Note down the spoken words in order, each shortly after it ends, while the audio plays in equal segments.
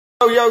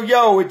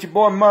Yo, it's your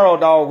boy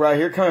MerlDog right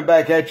here, coming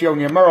back at you on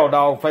your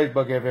MerlDog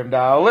Facebook FM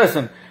dial.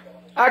 Listen,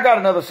 I got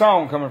another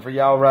song coming for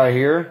y'all right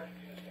here.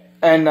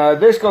 And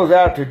this goes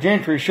out to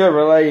Gentry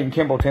Chevrolet in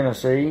Kimball,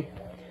 Tennessee.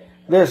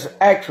 This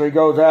actually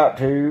goes out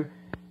to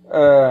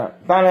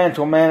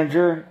financial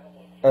manager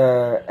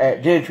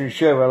at Gentry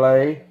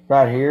Chevrolet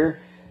right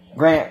here,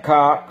 Grant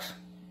Cox.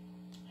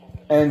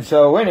 And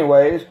so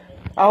anyways,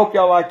 I hope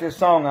y'all like this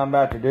song I'm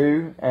about to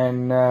do.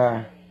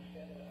 And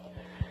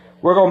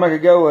we're going to make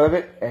a go of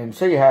it and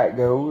see how it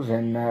goes.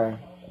 And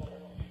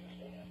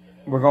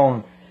we're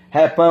going to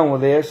have fun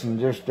with this and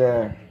just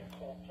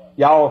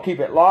y'all keep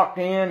it locked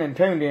in and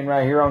tuned in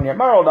right here on your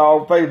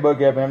MerlDog Facebook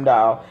FM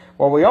dial,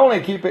 where we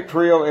only keep it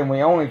trill and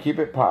we only keep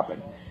it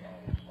popping.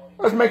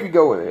 Let's make a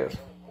go with this.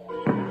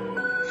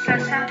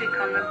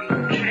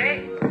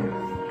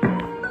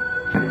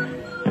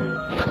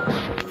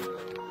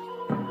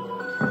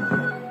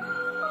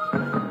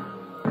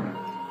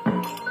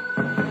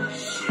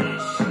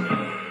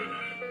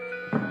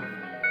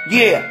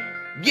 Yeah.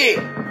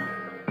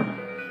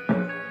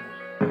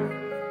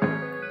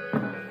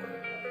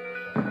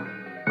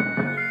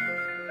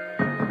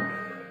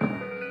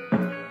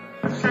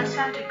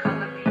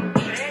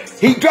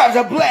 He drives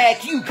a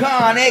black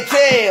Yukon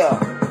XL.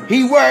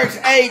 He works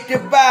 8 to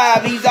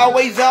 5. He's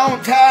always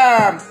on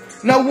time.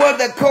 No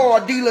other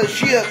car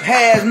dealership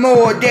has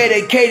more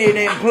dedicated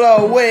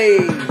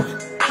employees.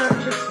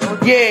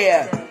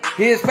 Yeah.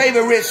 His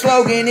favorite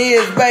slogan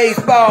is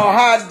baseball,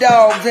 hot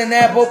dogs, and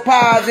apple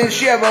pies and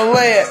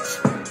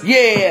Chevrolets.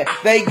 Yeah,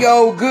 they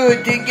go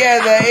good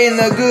together in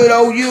the good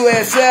old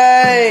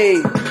USA.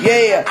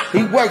 Yeah,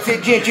 he works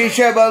at Gentry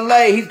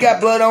Chevrolet. He's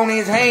got blood on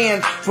his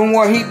hands from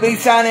where he be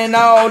signing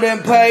all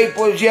them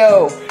papers,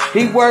 yo.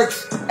 He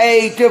works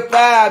 8 to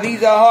 5.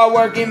 He's a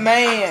hard-working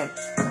man.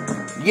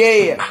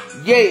 Yeah.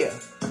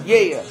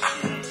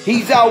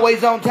 He's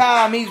always on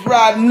time. He's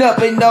riding up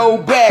an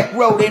old back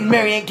road in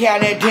Marion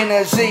County,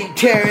 Tennessee,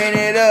 tearing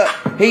it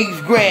up.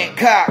 He's Grant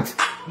Cox,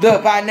 the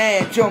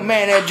financial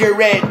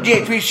manager at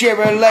Gentry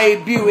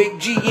Chevrolet Buick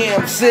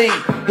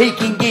GMC. He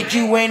can get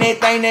you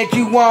anything that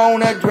you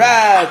want to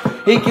drive.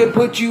 He can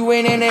put you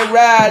in any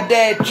ride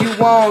that you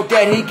want,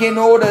 that he can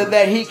order,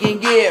 that he can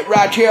get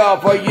right here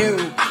for you.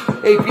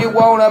 If you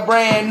want a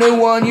brand new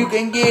one, you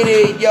can get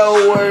it,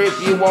 yo. Or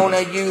if you want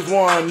to use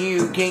one,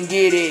 you can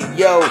get it,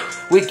 yo.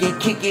 We can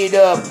kick it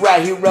up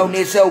right here on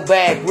this old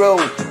back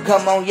road.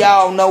 Come on,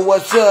 y'all know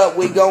what's up.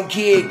 We gon'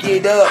 kick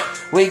it up.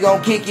 We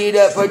gon' kick it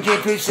up for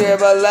Gentry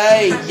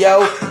Chevrolet,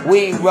 yo.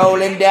 We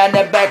rolling down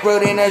the back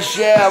road in a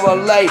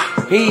Chevrolet.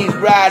 He's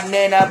riding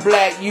in a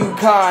black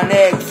Yukon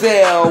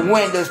XL.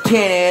 Windows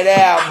tinted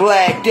out,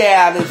 blacked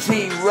out as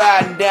he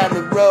riding down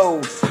the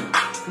road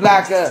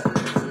like a...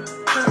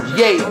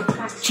 Yeah,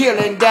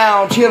 chillin'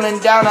 down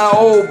an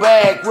old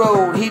back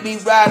road. He be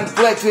riding,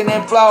 flexing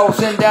and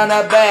flossing down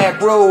the back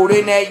road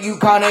in that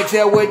Yukon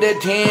XL with the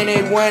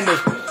tinted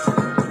windows.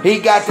 He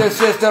got the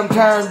system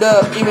turned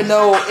up, even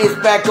though it's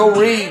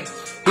factory.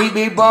 He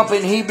be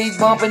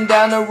bumping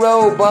down the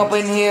road,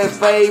 bumping his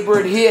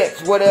favorite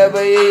hits, whatever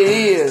it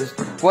is.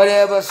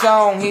 Whatever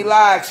song he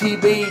likes, he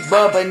be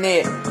bumping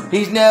it.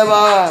 He's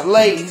never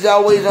late, he's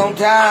always on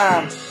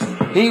time.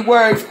 He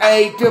works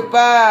 8 to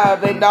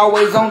 5 and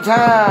always on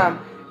time.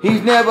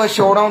 He's never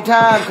short on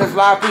time because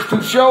life is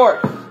too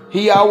short.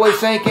 He always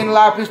thinking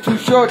life is too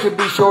short to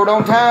be short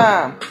on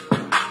time.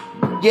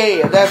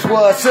 Yeah, that's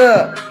what's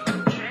up.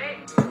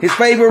 His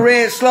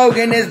favorite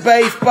slogan is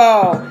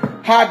baseball,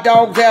 hot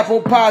dogs,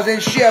 apple pies,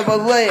 and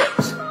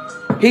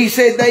Chevrolets. He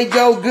said they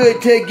go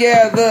good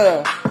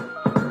together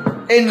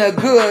in the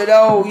good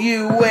old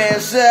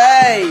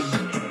USA.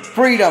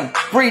 Freedom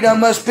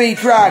of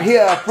speech right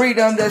here.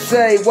 Freedom to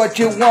say what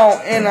you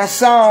want in a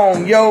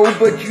song, yo.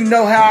 But you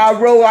know how I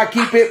roll. I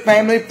keep it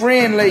family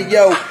friendly,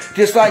 yo.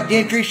 Just like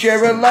Gentry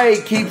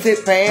Chevrolet keeps it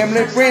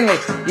family friendly.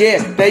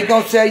 Yeah, they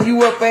gon' sell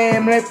you a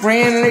family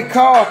friendly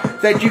car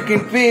that you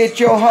can fit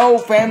your whole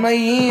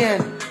family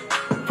in.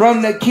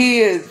 From the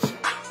kids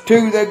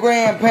to the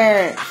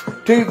grandparents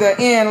to the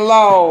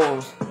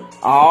in-laws.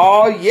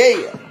 Oh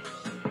yeah.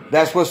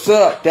 That's what's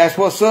up. That's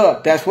what's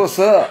up. That's what's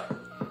up.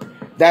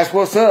 That's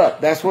what's up.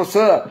 That's what's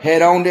up.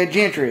 Head on to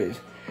Gentry's.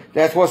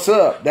 That's what's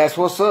up. That's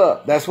what's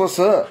up. That's what's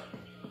up.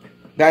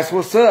 That's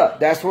what's up.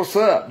 That's what's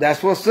up.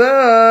 That's what's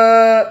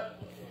up.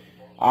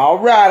 All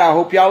right. I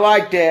hope y'all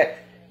like that.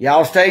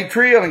 Y'all stay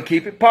trill and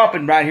keep it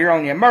popping right here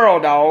on your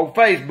MerlDog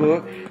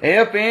Facebook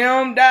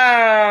FM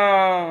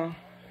dial.